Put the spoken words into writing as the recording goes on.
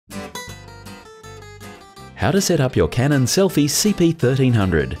how to set up your Canon SELPHY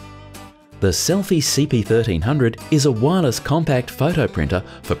CP1300. The SELPHY CP1300 is a wireless compact photo printer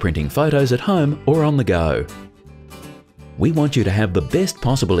for printing photos at home or on the go. We want you to have the best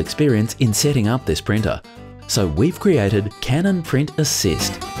possible experience in setting up this printer, so we've created Canon Print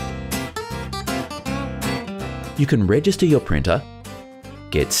Assist. You can register your printer,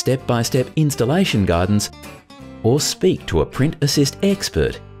 get step-by-step installation guidance, or speak to a Print Assist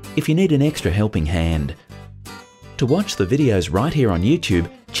expert if you need an extra helping hand. To watch the videos right here on YouTube,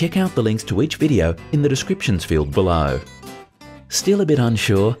 check out the links to each video in the descriptions field below. Still a bit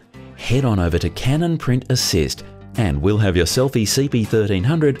unsure? Head on over to Canon Print Assist and we'll have your SELPHY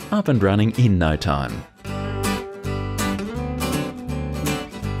CP1300 up and running in no time.